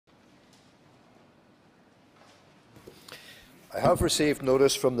I have received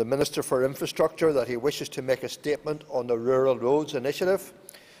notice from the Minister for Infrastructure that he wishes to make a statement on the Rural Roads Initiative.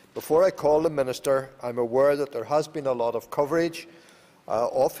 Before I call the Minister, I am aware that there has been a lot of coverage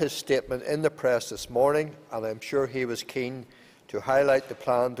of his statement in the press this morning, and I am sure he was keen to highlight the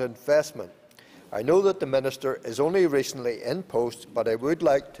planned investment. I know that the Minister is only recently in post, but I would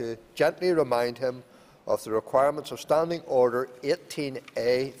like to gently remind him of the requirements of Standing Order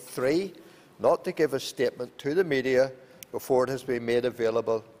 18A(3), not to give a statement to the media before it has been made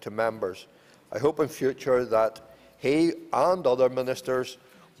available to members. I hope in future that he and other ministers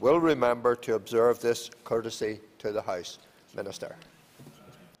will remember to observe this courtesy to the House. Minister.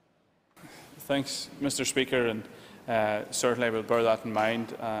 Thanks, Mr. Speaker, and certainly I will bear that in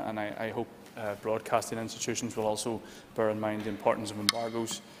mind, and I hope broadcasting institutions will also bear in mind the importance of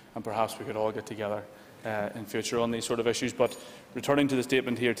embargoes, and perhaps we could all get together in future on these sort of issues. But returning to the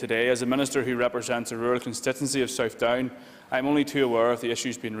statement here today, as a Minister who represents a rural constituency of South Down, I am only too aware of the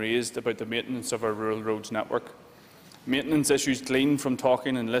issues being raised about the maintenance of our rural roads network. Maintenance issues glean from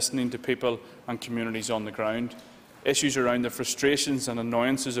talking and listening to people and communities on the ground. Issues around the frustrations and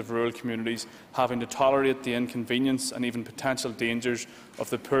annoyances of rural communities having to tolerate the inconvenience and even potential dangers of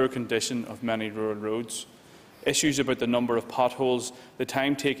the poor condition of many rural roads. Issues about the number of potholes, the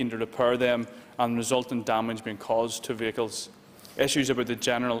time taken to repair them and resultant damage being caused to vehicles. Issues about the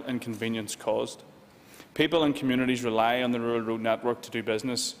general inconvenience caused. People and communities rely on the rural road network to do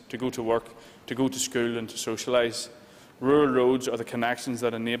business, to go to work, to go to school and to socialise. Rural roads are the connections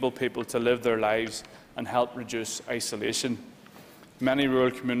that enable people to live their lives and help reduce isolation. Many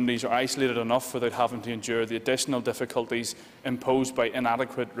rural communities are isolated enough without having to endure the additional difficulties imposed by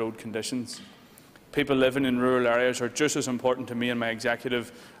inadequate road conditions. People living in rural areas are just as important to me and my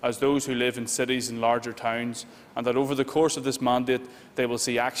executive as those who live in cities and larger towns, and that over the course of this mandate they will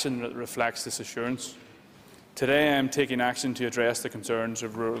see action that reflects this assurance. Today I am taking action to address the concerns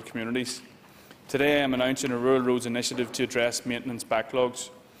of rural communities. Today I am announcing a Rural Roads Initiative to address maintenance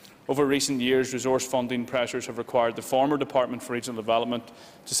backlogs. Over recent years, resource funding pressures have required the former Department for Regional Development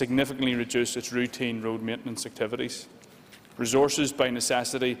to significantly reduce its routine road maintenance activities. Resources, by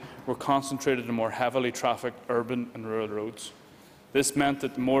necessity, were concentrated on more heavily trafficked urban and rural roads. This meant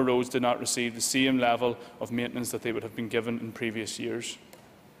that more roads did not receive the same level of maintenance that they would have been given in previous years.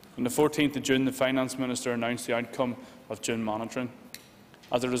 On the 14th of June, the Finance Minister announced the outcome of June monitoring.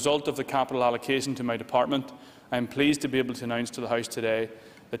 As a result of the capital allocation to my department, I am pleased to be able to announce to the House today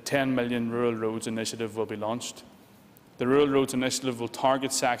that the £10 million Rural Roads Initiative will be launched. The Rural Roads Initiative will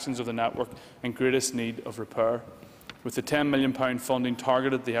target sections of the network in greatest need of repair, with the £10 million funding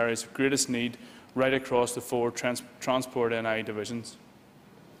targeted at the areas of greatest need right across the 4 Transport NI divisions.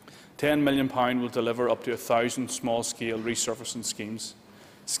 £10 million will deliver up to 1,000 small-scale resurfacing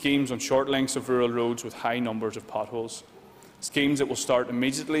schemes on short lengths of rural roads with high numbers of potholes, schemes that will start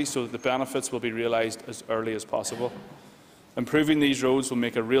immediately so that the benefits will be realised as early as possible. Improving these roads will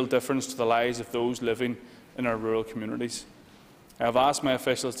make a real difference to the lives of those living in our rural communities. I have asked my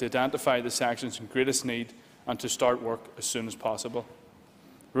officials to identify the sections in greatest need and to start work as soon as possible.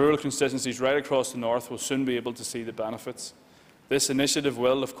 Rural constituencies right across the north will soon be able to see the benefits. This initiative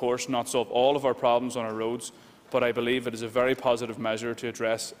will, of course, not solve all of our problems on our roads, but I believe it is a very positive measure to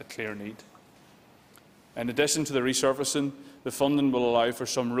address a clear need. In addition to the resurfacing, the funding will allow for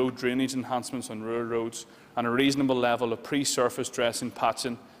some road drainage enhancements on rural roads and a reasonable level of pre-surface dressing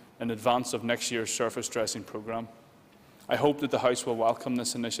patching in advance of next year's surface dressing programme. I hope that the House will welcome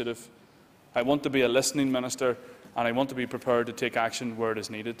this initiative. I want to be a listening minister, and I want to be prepared to take action where it is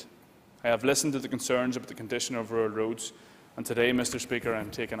needed. I have listened to the concerns about the condition of rural roads, and today, Mr. Speaker, I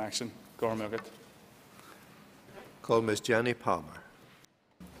am taking action. Gormagat. Call Ms Jenny Palmer.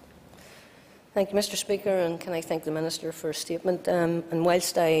 Thank you, Mr. Speaker, and can I thank the Minister for a statement. And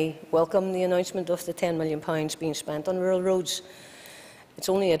whilst I welcome the announcement of the £10 million being spent on rural roads, it's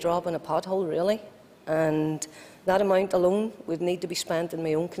only a drop in a pothole, really, and that amount alone would need to be spent in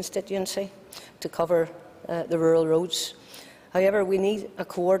my own constituency to cover the rural roads. However, we need a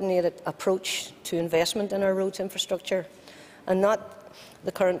coordinated approach to investment in our roads infrastructure, and not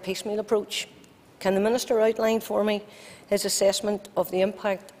the current piecemeal approach. Can the Minister outline for me his assessment of the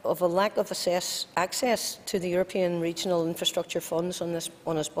impact of a lack of access to the European regional infrastructure funds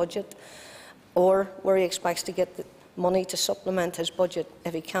on his budget, or where he expects to get the money to supplement his budget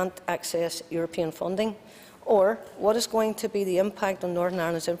if he can't access European funding? Or what is going to be the impact on Northern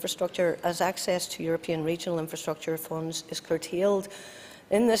Ireland's infrastructure as access to European regional infrastructure funds is curtailed?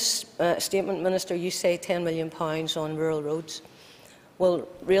 In this statement, Minister, you say £10 million on rural roads. Well,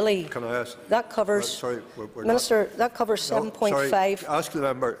 really, can I ask, that covers, sorry, Minister, that covers 7.5. Ask the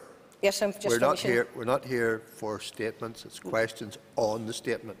member. Yes, I'm just finishing. We're not here for statements. It's questions on the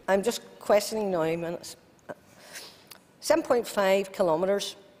statement. I'm just questioning now, minutes. 7.5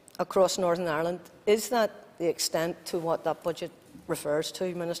 kilometres across Northern Ireland. Is that the extent to what that budget refers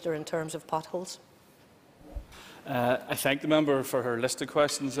to, Minister, in terms of potholes? I thank the member for her list of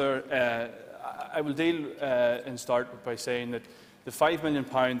questions there. I will deal and start by saying that the £5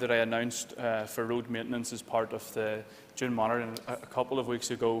 million that I announced for road maintenance as part of the June monitoring a couple of weeks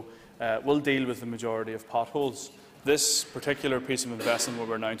ago will deal with the majority of potholes. This particular piece of investment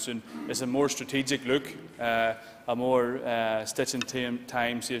we are announcing is a more strategic look, a more stitch in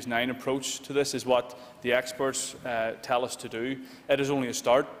time saves 9 approach to this is what the experts tell us to do. It is only a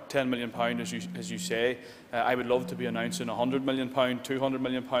start, £10 million as you say. I would love to be announcing £100 million, £200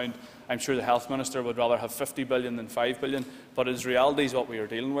 million. I'm sure the Health Minister would rather have £50 billion than £5 billion, but as reality is what we are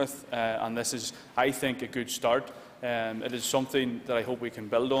dealing with, and this is, I think, a good start. It is something that I hope we can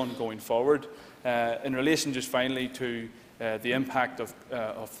build on going forward. In relation, just finally, to the impact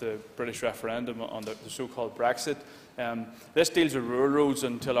of the British referendum on the so-called Brexit, this deals with rural roads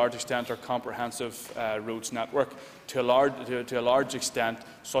and, to a large extent, our comprehensive roads network. To a large extent,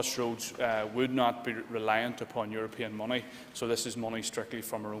 such roads would not be reliant upon European money, so this is money strictly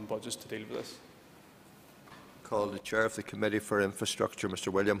from our own budgets to deal with this. Call the Chair of the Committee for Infrastructure, Mr.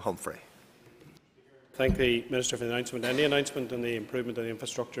 William Humphrey. Thank the Minister for the announcement. Any announcement on the improvement of the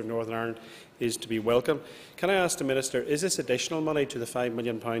infrastructure of Northern Ireland is to be welcome. Can I ask the Minister, is this additional money to the £5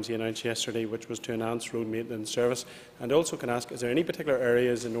 million he announced yesterday, which was to enhance road maintenance service? And also can I ask, is there any particular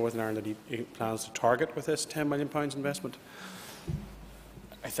areas in Northern Ireland that he plans to target with this £10 million investment?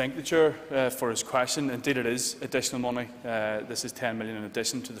 I thank the Chair for his question. Indeed, it is additional money. This is £10 million in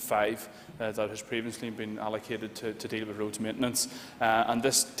addition to the £5 that has previously been allocated to deal with roads maintenance. And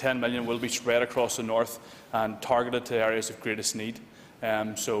this £10 million will be spread across the north and targeted to areas of greatest need.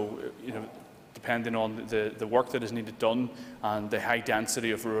 So, depending on the work that is needed done and the high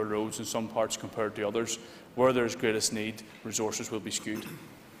density of rural roads in some parts compared to others, where there is greatest need, resources will be skewed.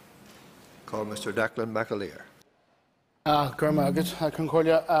 Call Mr. Declan McAleer. I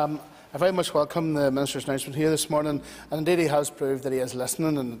very much welcome the Minister's announcement here this morning, and indeed he has proved that he is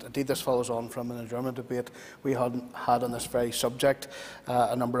listening, and indeed this follows on from an adjournment debate we had on this very subject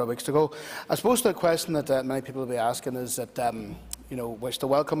a number of weeks ago. I suppose the question that many people will be asking is that, wish to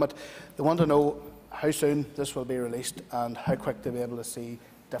welcome it. They want to know how soon this will be released and how quick they'll be able to see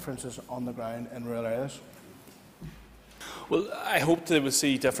differences on the ground in rural areas. Well, I hope they will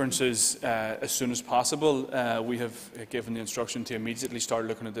see differences as soon as possible. We have given the instruction to immediately start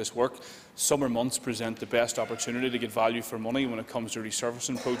looking at this work. Summer months present the best opportunity to get value for money when it comes to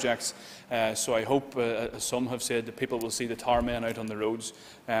resurfacing projects. So I hope, as some have said, that people will see the tar men out on the roads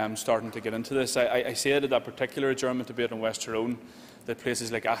starting to get into this. I said at that particular adjournment debate in West Tyrone that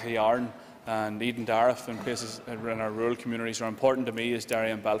places like Achiarn and Eden Darragh and places in our rural communities are important to me as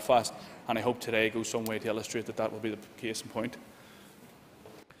Derry and Belfast, and I hope today goes some way to illustrate that that will be the case in point.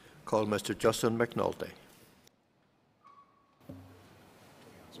 Call Mr. Justin McNulty.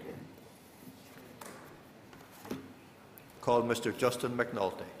 Call Mr. Justin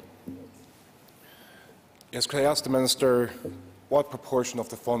McNulty. Yes, could I ask the Minister what proportion of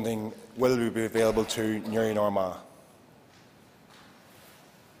the funding will be available to Newry and Armagh?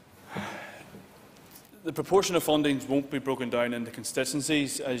 The proportion of funding won't be broken down into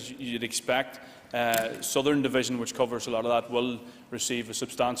constituencies, as you'd expect. Southern Division, which covers a lot of that, will receive a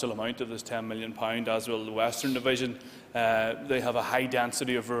substantial amount of this £10 million, as will the Western Division. They have a high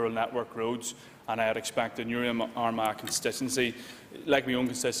density of rural network roads, and I'd expect the Newry and Armagh constituency, like my own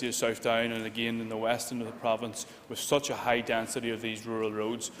constituency of South Down and again in the west end of the province, with such a high density of these rural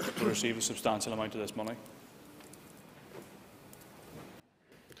roads, will receive a substantial amount of this money.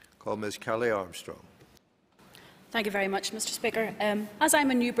 Call Ms. Kelly Armstrong. Thank you very much, Mr. Speaker. As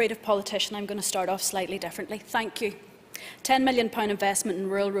I'm a new breed of politician, I'm going to start off slightly differently. Thank you. £10 million investment in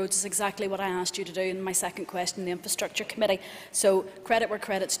rural roads is exactly what I asked you to do in my second question in the Infrastructure Committee. So credit where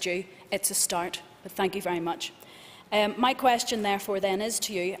credit's due. It's a start, but thank you very much. My question, therefore, then is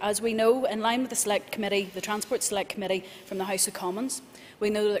to you. As we know, in line with the Select Committee, the Transport Select Committee from the House of Commons, we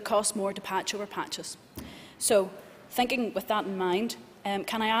know that it costs more to patch over patches. So, thinking with that in mind,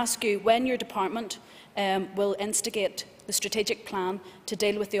 can I ask you when your department will instigate the strategic plan to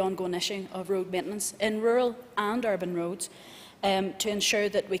deal with the ongoing issue of road maintenance in rural and urban roads to ensure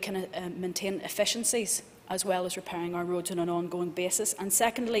that we can maintain efficiencies as well as repairing our roads on an ongoing basis? And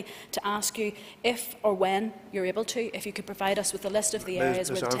secondly, to ask you if or when you're able to, if you could provide us with a list of the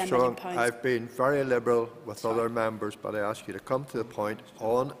areas with £10 million. I've been very liberal with other members, but I ask you to come to the point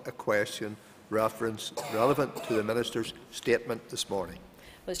on a question relevant to the Minister's statement this morning.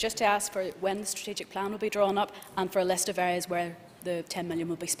 was just to ask for when the strategic plan will be drawn up and for a list of areas where the 10 million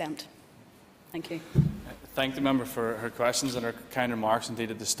will be spent. Thank you. Thank the member for her questions and her kind remarks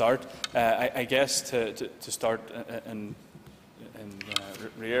indeed at the start. I guess to start in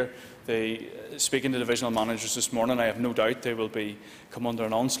rear, speaking to divisional managers this morning, I have no doubt they will come under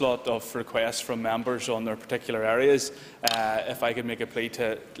an onslaught of requests from members on their particular areas. If I could make a plea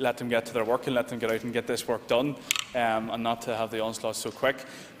to let them get to their work and let them get out and get this work done, and not to have the onslaught so quick.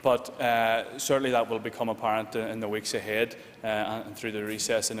 But certainly that will become apparent in the weeks ahead and through the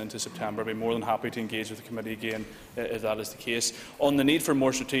recess and into September. I'll be more than happy to engage with the committee again if that is the case. On the need for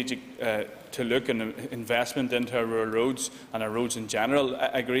more strategic to look and investment into our rural roads and our roads in general,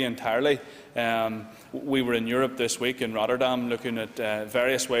 I agree entirely. We were in Europe this week in Rotterdam looking at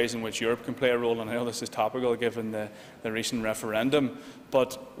various ways in which Europe can play a role, and I know this is topical given the recent referendum,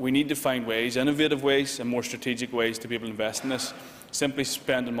 but we need to find ways, innovative ways and more strategic ways to be able to invest in this. Simply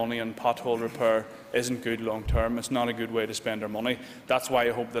spending money on pothole repair isn't good long term. It's not a good way to spend our money. That's why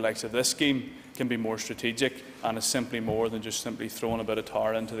I hope the likes of this scheme can be more strategic and is simply more than just simply throwing a bit of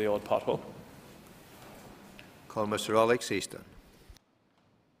tar into the odd pothole. Call Mr. Alex Easton.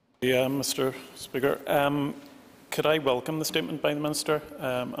 Yeah, Mr. Speaker. Could I welcome the statement by the Minister?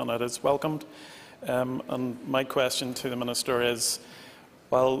 And it is welcomed. And my question to the Minister is,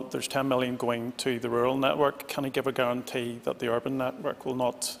 while there's 10 million going to the rural network, can he give a guarantee that the urban network will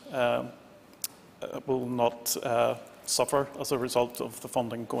not suffer as a result of the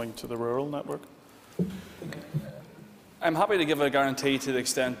funding going to the rural network? I'm happy to give a guarantee to the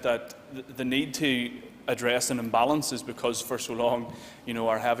extent that the need to address an imbalance is because for so long,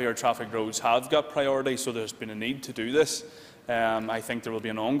 our heavier traffic roads have got priority, so there's been a need to do this. I think there will be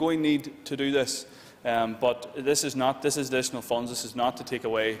an ongoing need to do this. But this is additional funds. This is not to take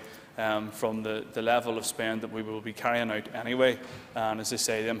away from the level of spend that we will be carrying out anyway. And as I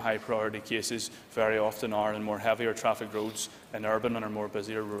say, them high priority cases very often are in more heavier traffic roads in urban and are more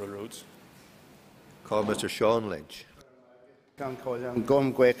busier rural roads. Call Mr. Sean Lynch. And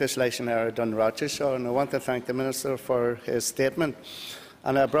I want to thank the Minister for his statement.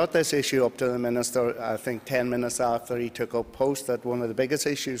 And I brought this issue up to the Minister, I think 10 minutes after he took up post, that one of the biggest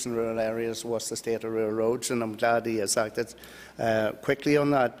issues in rural areas was the state of rural roads, and I'm glad he has acted quickly on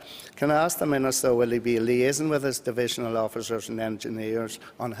that. Can I ask the Minister, will he be liaising with his divisional officers and engineers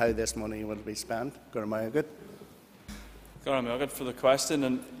on how this money will be spent? Good. For the question,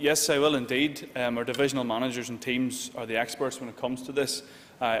 and yes, I will indeed. Our divisional managers and teams are the experts when it comes to this.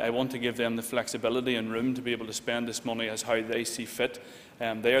 I want to give them the flexibility and room to be able to spend this money as how they see fit.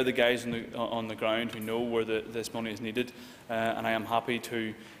 They are the guys on the ground who know where this money is needed, and I am happy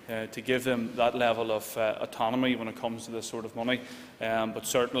to give them that level of autonomy when it comes to this sort of money. But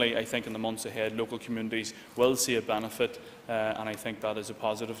certainly, I think in the months ahead, local communities will see a benefit, and I think that is a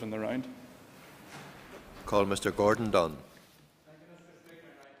positive in the round. Call Mr. Gordon Dunn.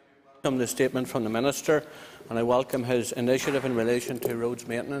 I welcome the statement from the Minister, and I welcome his initiative in relation to roads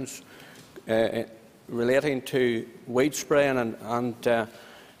maintenance, relating to weed spraying and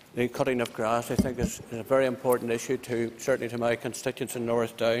the cutting of grass. I think is a very important issue, certainly to my constituents in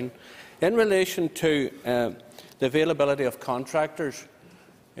North Down. In relation to the availability of contractors,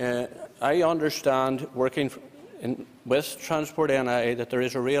 I understand, working with Transport NI, that there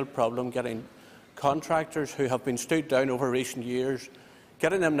is a real problem getting contractors who have been stood down over recent years,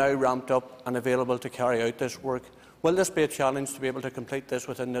 getting them now ramped up and available to carry out this work. Will this be a challenge to be able to complete this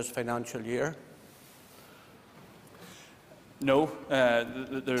within this financial year? No.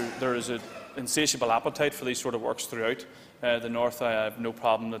 There is an insatiable appetite for these sort of works throughout the North. I have no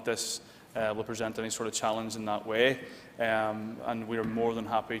problem that this will present any sort of challenge in that way. And we are more than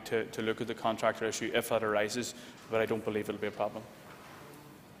happy to look at the contractor issue if that arises, but I don't believe it will be a problem.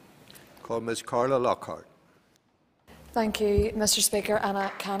 Call Ms. Carla Lockhart. Thank you, Mr. Speaker,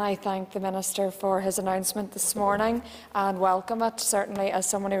 and can I thank the Minister for his announcement this morning and welcome it. Certainly, as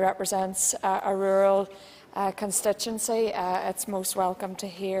someone who represents a rural constituency, it's most welcome to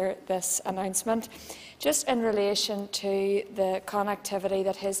hear this announcement. Just in relation to the connectivity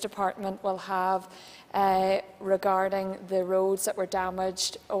that his department will have regarding the roads that were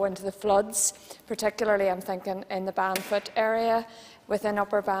damaged owing to the floods, particularly I'm thinking in the Banfoot area. Within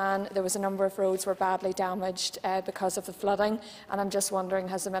Upper Ban, there was a number of roads were badly damaged because of the flooding, and I'm just wondering,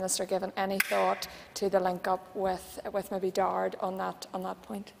 has the Minister given any thought to the link-up with maybe Dard on that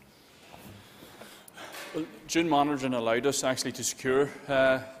point? Well, June monitoring allowed us actually to secure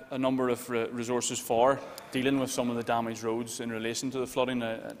a number of resources for dealing with some of the damaged roads in relation to the flooding.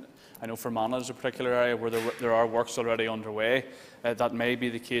 I know Fermanagh is a particular area where there are works already underway. That may be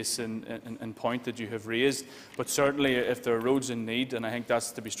the case in point that you have raised, but certainly if there are roads in need, and I think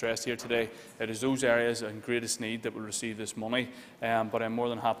that's to be stressed here today, it is those areas in greatest need that will receive this money. But I'm more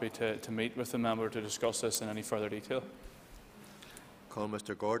than happy to meet with the member to discuss this in any further detail. Call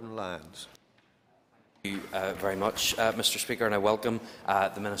Mr Gordon Lyons. Thank you very much, Mr Speaker, and I welcome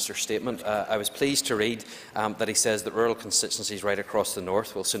the Minister's statement. I was pleased to read that he says that rural constituencies right across the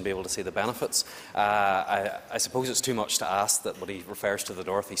north will soon be able to see the benefits. I suppose it's too much to ask that when he refers to the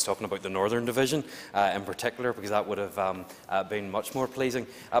north, he's talking about the Northern Division in particular, because that would have been much more pleasing.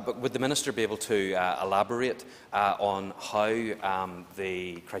 But would the Minister be able to elaborate on how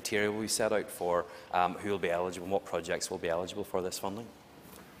the criteria will be set out for who will be eligible and what projects will be eligible for this funding?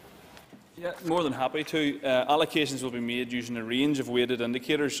 Yeah, more than happy to. Allocations will be made using a range of weighted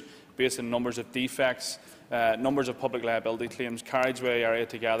indicators based on numbers of defects, numbers of public liability claims, carriageway area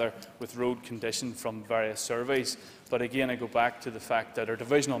together with road condition from various surveys. But again, I go back to the fact that our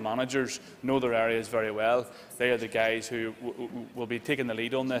divisional managers know their areas very well. They are the guys who will be taking the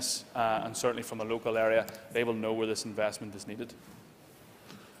lead on this, and certainly from a local area, they will know where this investment is needed.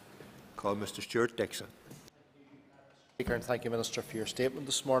 Call Mr Stuart Dixon. Speaker, and thank you, Minister, for your statement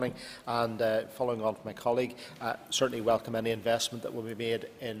this morning. And following on from my colleague, certainly welcome any investment that will be made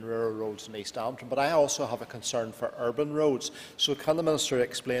in rural roads in East Antrim. But I also have a concern for urban roads. So can the Minister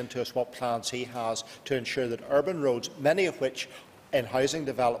explain to us what plans he has to ensure that urban roads, many of which in housing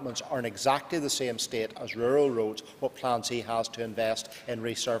developments are in exactly the same state as rural roads, what plans he has to invest in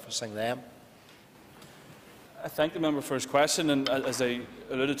resurfacing them? I thank the member for his question, and as I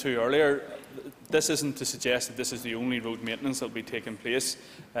alluded to earlier, this isn't to suggest that this is the only road maintenance that will be taking place.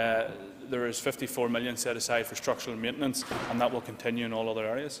 There is 54 million set aside for structural maintenance, and that will continue in all other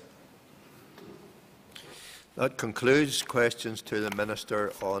areas. That concludes questions to the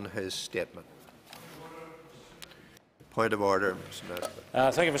Minister on his statement. Point of order, Mr.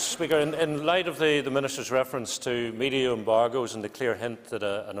 Nesbitt. Thank you, Mr. Speaker. In light of the Minister's reference to media embargoes and the clear hint that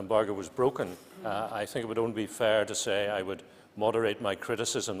an embargo was broken, I think it would only be fair to say I would moderate my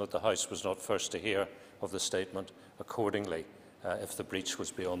criticism that the House was not first to hear of the statement accordingly if the breach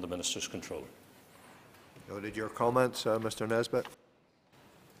was beyond the Minister's control. Noted your comments, Mr. Nesbitt.